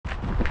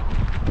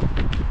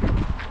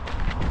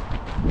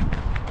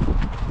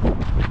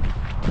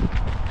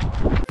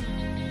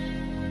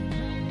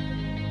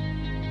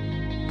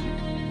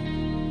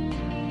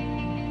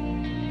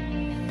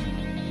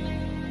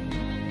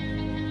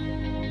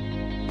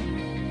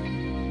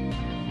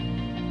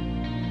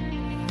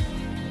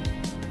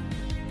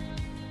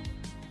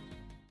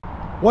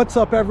What's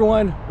up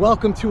everyone?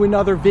 Welcome to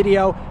another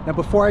video. Now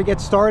before I get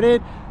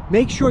started,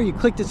 make sure you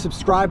click the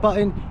subscribe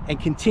button and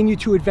continue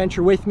to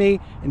adventure with me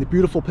in the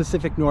beautiful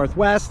Pacific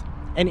Northwest.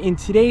 And in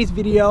today's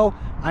video,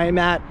 I am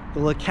at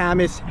the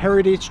Lacamas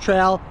Heritage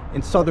Trail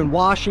in Southern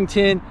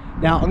Washington.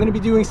 Now I'm gonna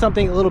be doing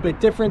something a little bit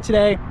different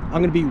today.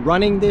 I'm gonna be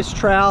running this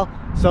trail,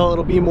 so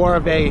it'll be more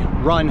of a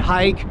run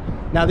hike.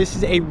 Now this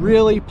is a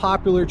really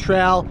popular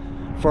trail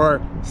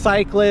for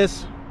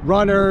cyclists,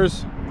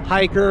 runners,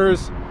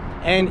 hikers,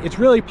 and it's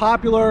really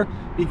popular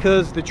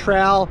because the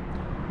trail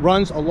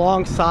runs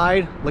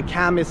alongside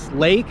Lacamas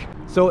Lake.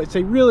 So it's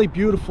a really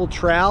beautiful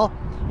trail.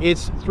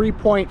 It's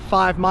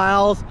 3.5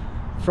 miles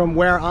from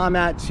where I'm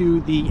at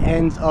to the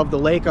ends of the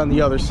lake on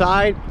the other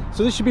side.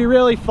 So this should be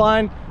really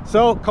fun.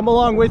 So come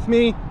along with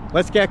me,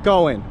 let's get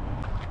going.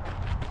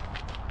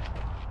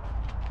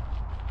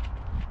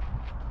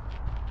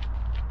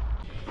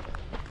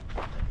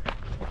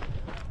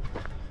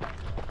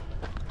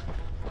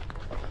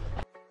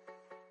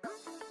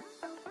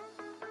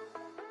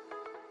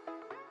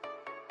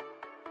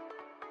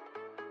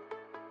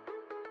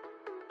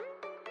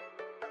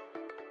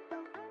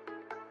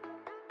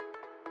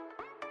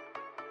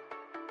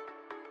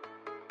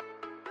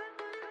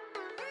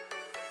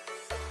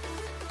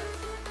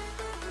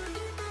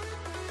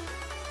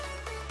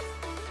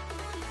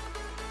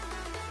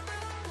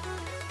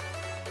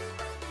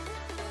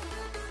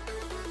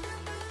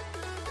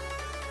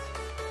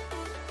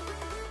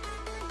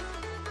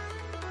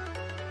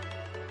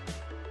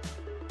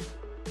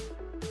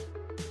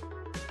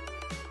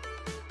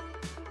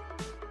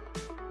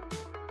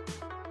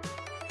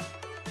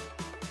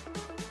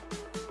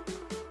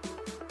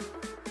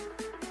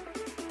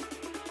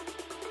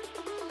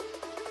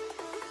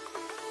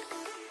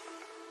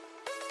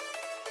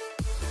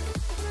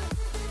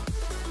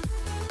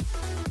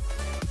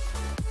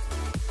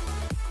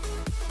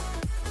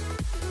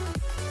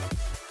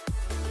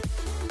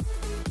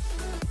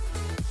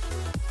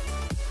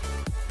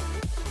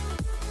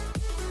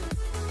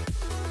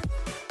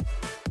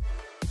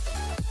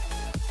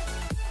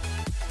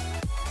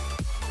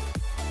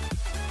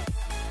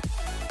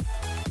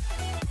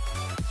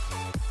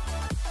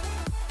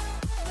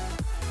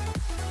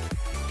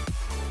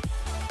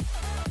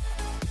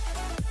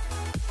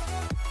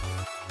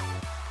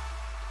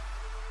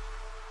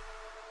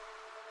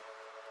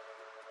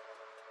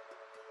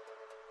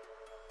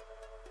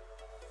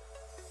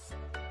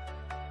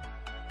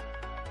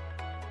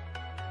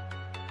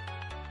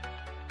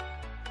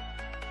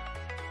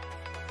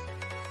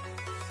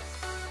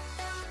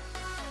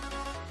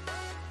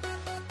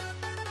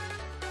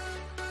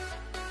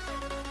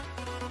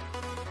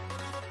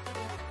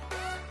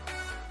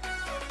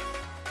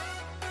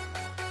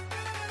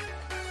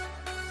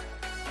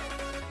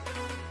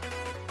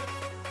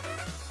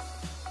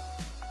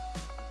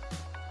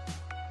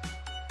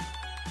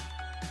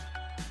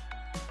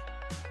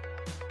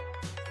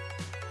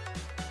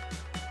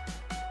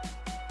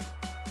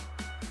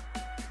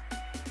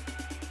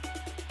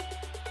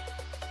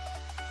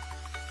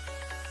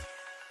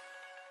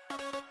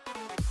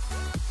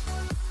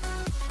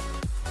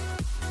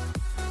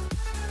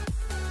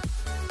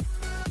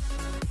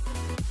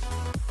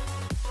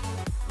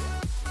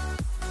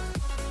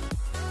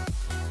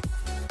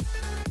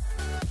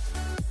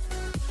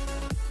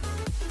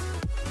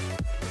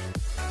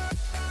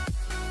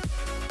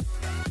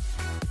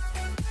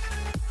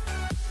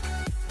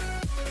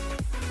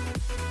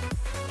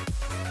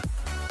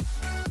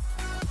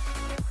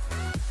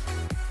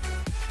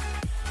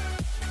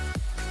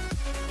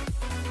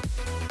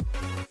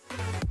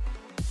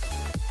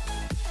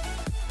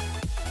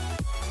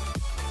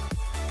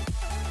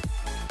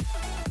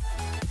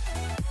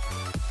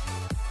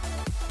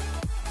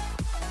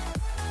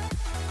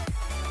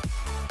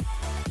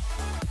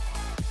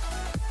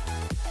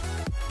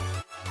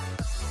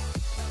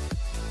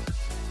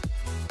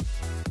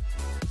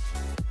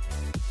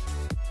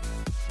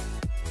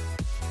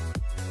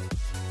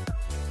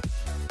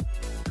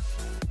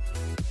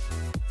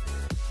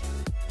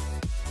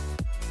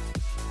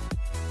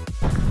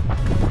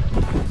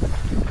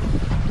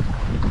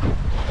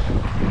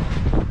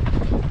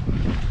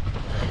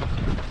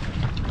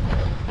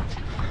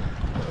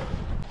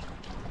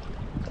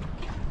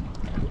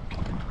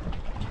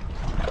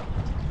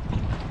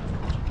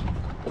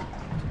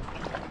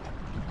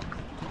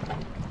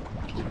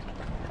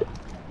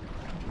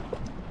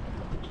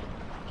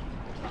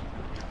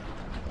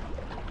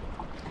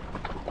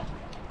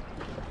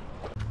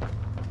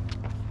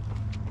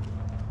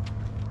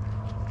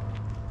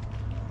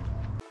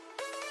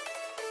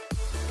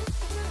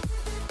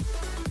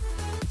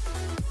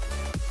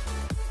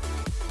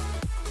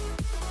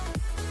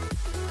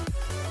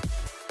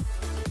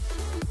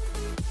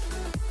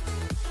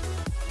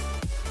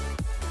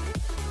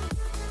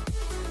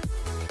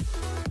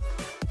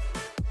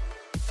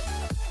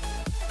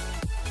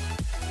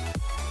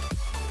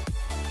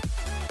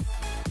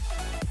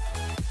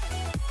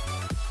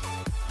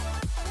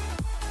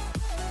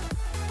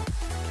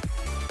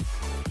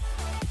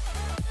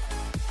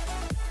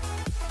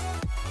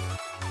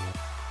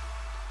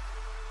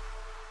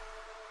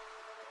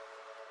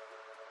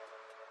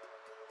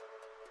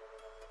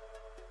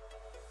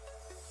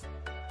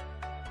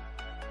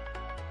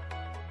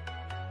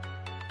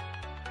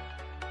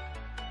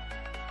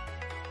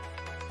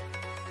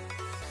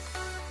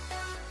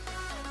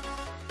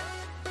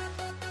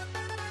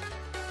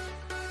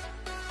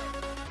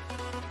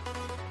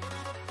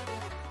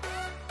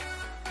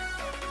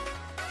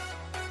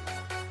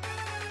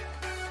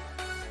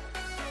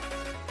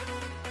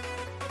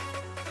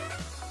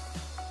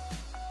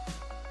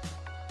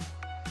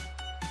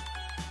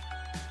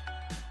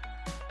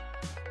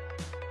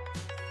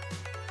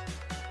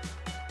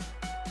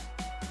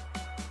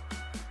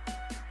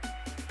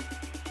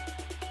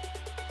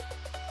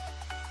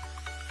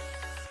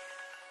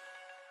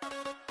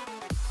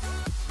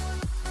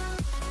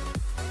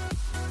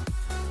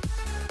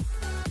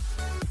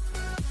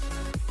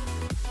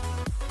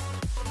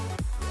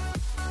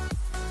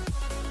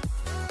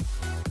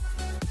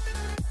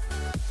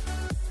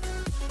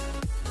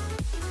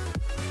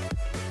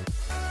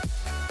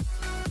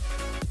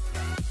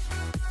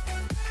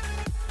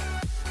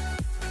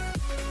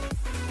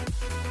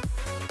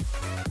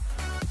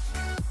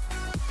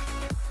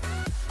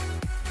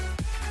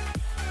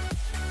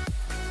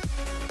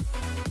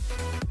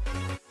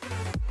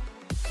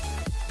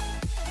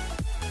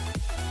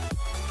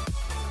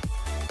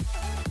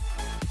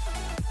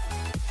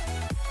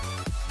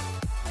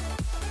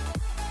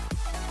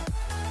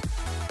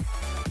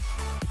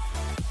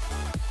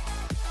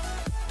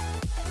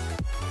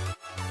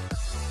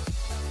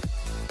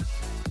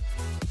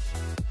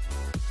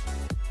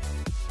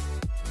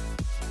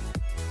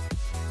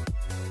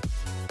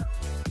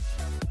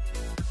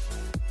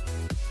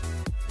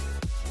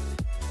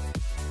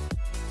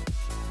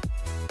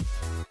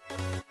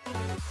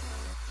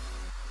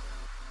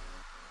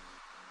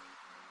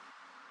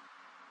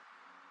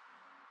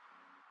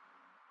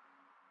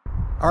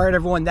 All right,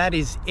 everyone, that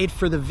is it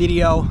for the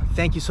video.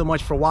 Thank you so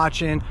much for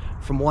watching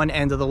from one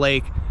end of the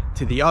lake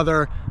to the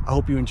other. I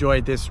hope you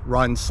enjoyed this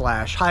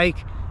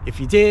run/hike. If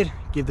you did,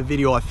 give the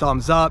video a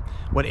thumbs up.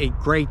 What a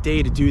great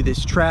day to do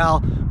this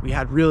trail. We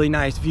had really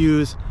nice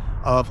views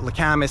of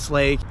Lacamas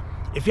Lake.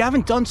 If you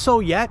haven't done so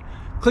yet,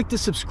 click the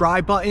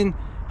subscribe button.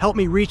 Help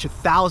me reach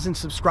 1,000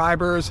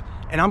 subscribers,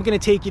 and I'm gonna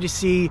take you to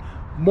see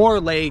more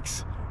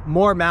lakes,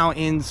 more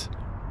mountains,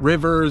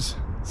 rivers,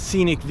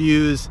 scenic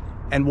views,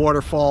 and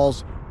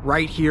waterfalls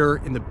right here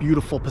in the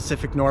beautiful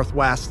Pacific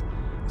Northwest.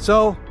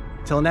 So,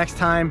 till next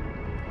time,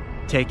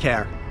 take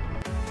care.